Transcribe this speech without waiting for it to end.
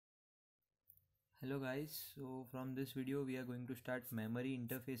Hello guys, so from this video we are going to start memory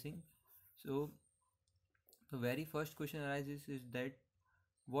interfacing. So the very first question arises is that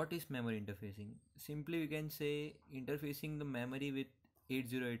what is memory interfacing? Simply we can say interfacing the memory with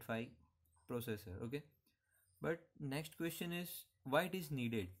 8085 processor, okay? But next question is why it is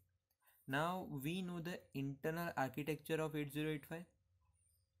needed? Now we know the internal architecture of 8085,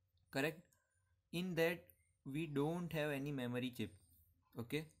 correct? In that we don't have any memory chip,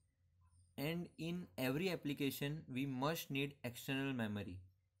 okay? And in every application we must need external memory,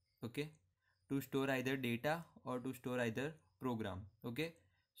 okay, to store either data or to store either program, okay.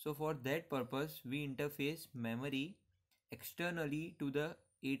 So for that purpose we interface memory externally to the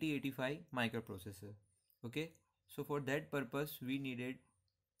 8085 microprocessor, okay. So for that purpose we needed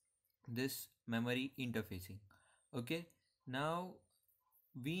this memory interfacing, okay. Now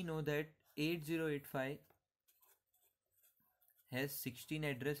we know that 8085 has 16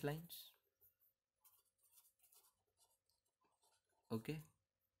 address lines, okay.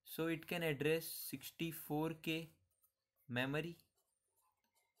 So it can address 64K memory.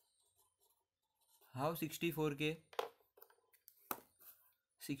 How 64K?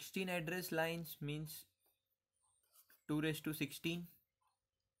 16 address lines means 2 raised to 16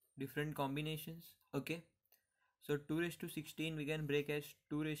 different combinations, okay. So 2 raised to 16 we can break as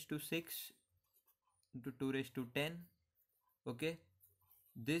 2 raised to 6 into 2 raised to 10, okay.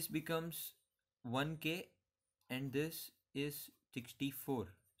 This becomes 1K and this is 64.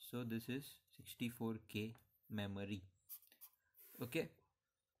 So this is 64K memory, okay.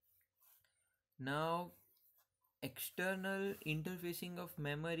 Now external interfacing of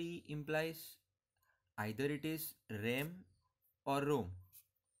memory implies either it is RAM or ROM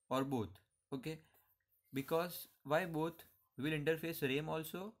or both, okay. Because why both? We will interface RAM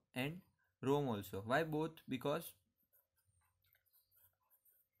also and ROM also. Why both? Because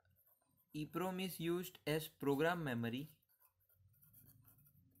EEPROM is used as program memory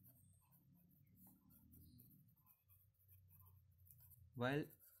while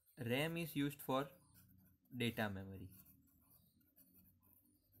RAM is used for data memory,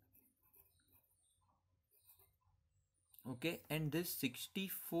 okay. And this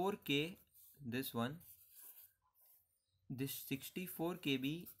 64K, this 64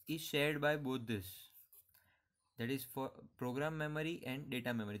 KB is shared by both this, that is for program memory and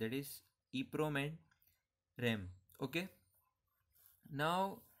data memory, that is EEPROM and RAM, okay.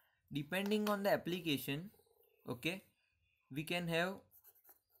 Now depending on the application, okay, we can have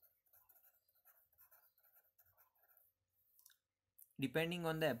depending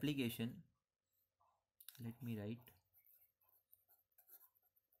on the application, let me write,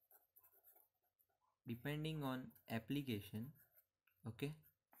 depending on application, okay,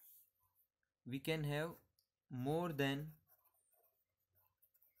 we can have more than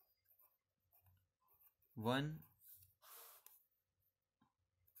one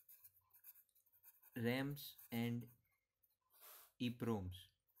RAMs and EEPROMs,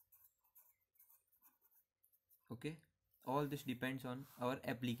 okay. All this depends on our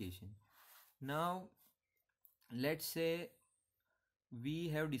application. Now let's say we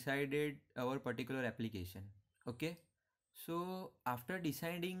have decided our particular application, okay. So after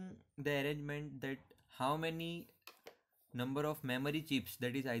deciding the arrangement that how many number of memory chips,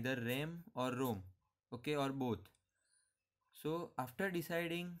 that is either RAM or ROM, okay, or both. So after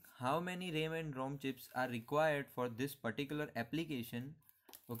deciding how many RAM and ROM chips are required for this particular application,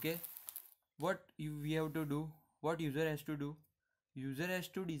 okay, we have to do, what user has to do, user has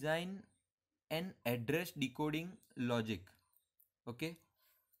to design an address decoding logic, okay.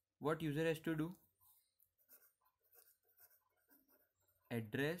 What user has to do,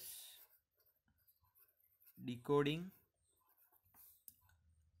 address decoding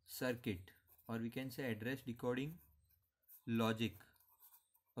circuit, or we can say address decoding logic,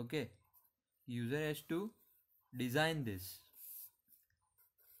 okay. User has to design this,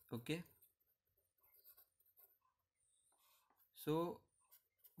 okay. So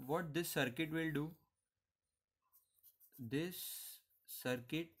what this circuit will do, this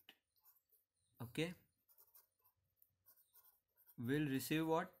circuit, okay, will receive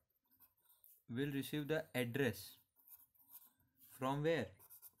what, will receive the address from where,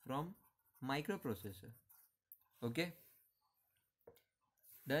 from microprocessor, okay.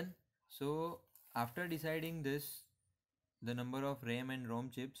 Done. So after deciding this, the number of RAM and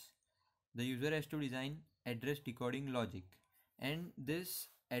ROM chips, the user has to design address decoding logic, and this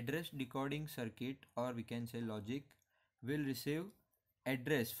address decoding circuit, or we can say logic, will receive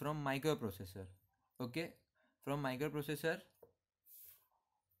address from microprocessor, okay. From microprocessor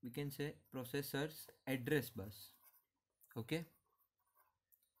we can say processor's address bus, okay.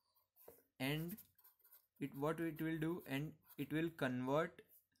 And what it will do, and it will convert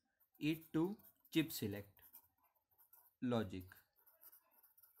it to chip select logic.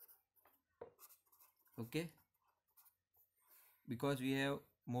 Okay, because we have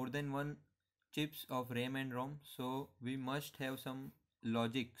more than one chips of RAM and ROM, so we must have some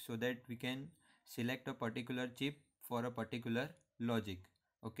logic so that we can select a particular chip for a particular logic.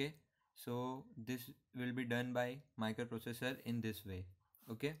 Okay, so this will be done by microprocessor in this way.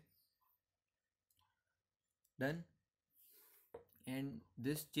 Okay, done. And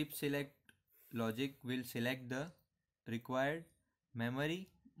this chip select logic will select the required memory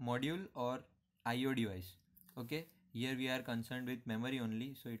module or IO device. Okay, here we are concerned with memory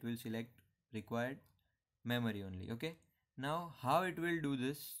only, so it will select required memory only. Okay, now how it will do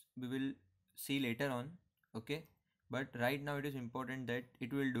this we will see later on. Okay, but right now it is important that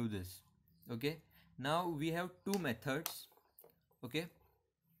it will do this. Okay, now we have two methods. Okay,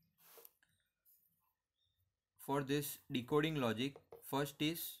 for this decoding logic, first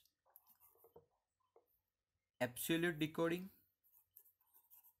is absolute decoding,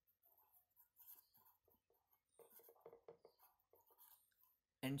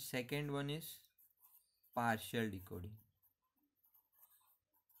 and second one is partial decoding.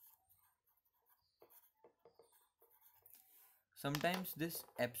 Sometimes this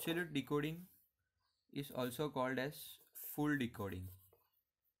absolute decoding is also called as full decoding.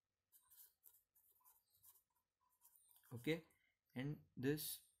 Okay, and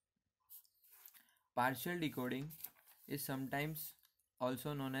this partial decoding is sometimes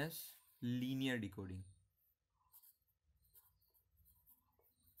also known as linear decoding.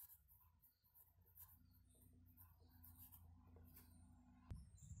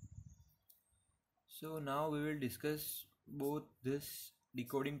 So now we will discuss both this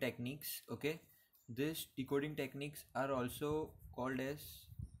decoding techniques. Okay, these decoding techniques are also called as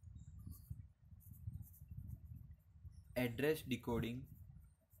address decoding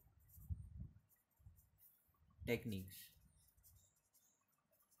techniques.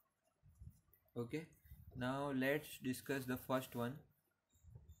 Okay, now let's discuss the first one,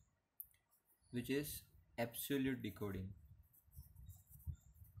 which is absolute decoding.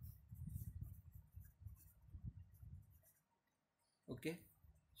 Okay,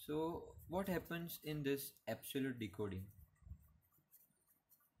 so what happens in this absolute decoding?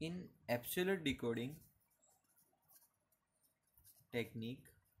 In absolute decoding technique,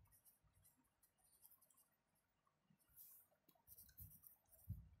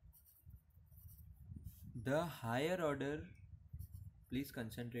 the higher order, please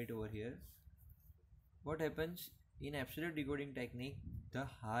concentrate over here. What happens in absolute decoding technique? The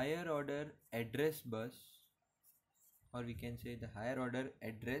higher order address bus, or we can say the higher order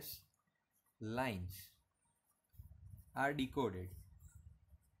address lines, are decoded.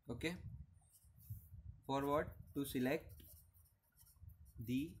 Okay, for what? To select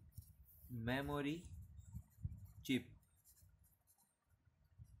the memory chip.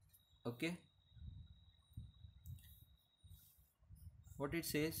 Okay, what it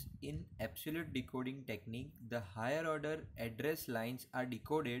says, in absolute decoding technique, the higher order address lines are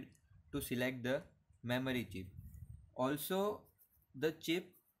decoded to select the memory chip. Also, the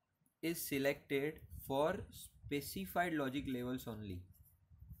chip is selected for specified logic levels only.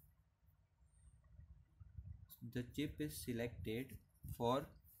 The chip is selected for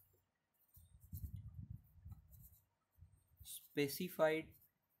specified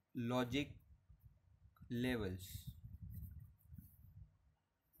logic levels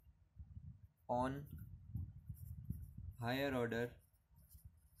on higher order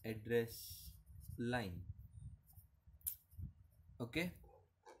address line. Okay,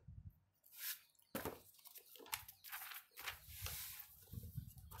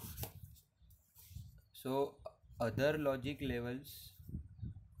 so other logic levels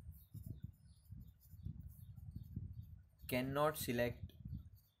cannot select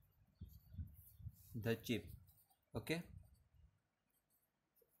the chip. Okay,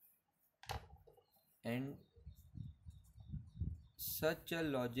 and such a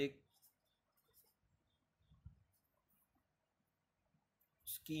logic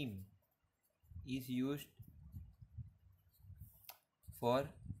scheme is used for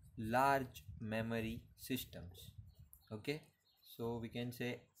large memory systems. Okay, so we can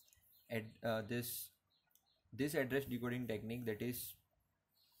say this address decoding technique, that is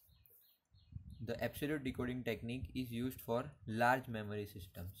the absolute decoding technique, is used for large memory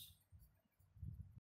systems.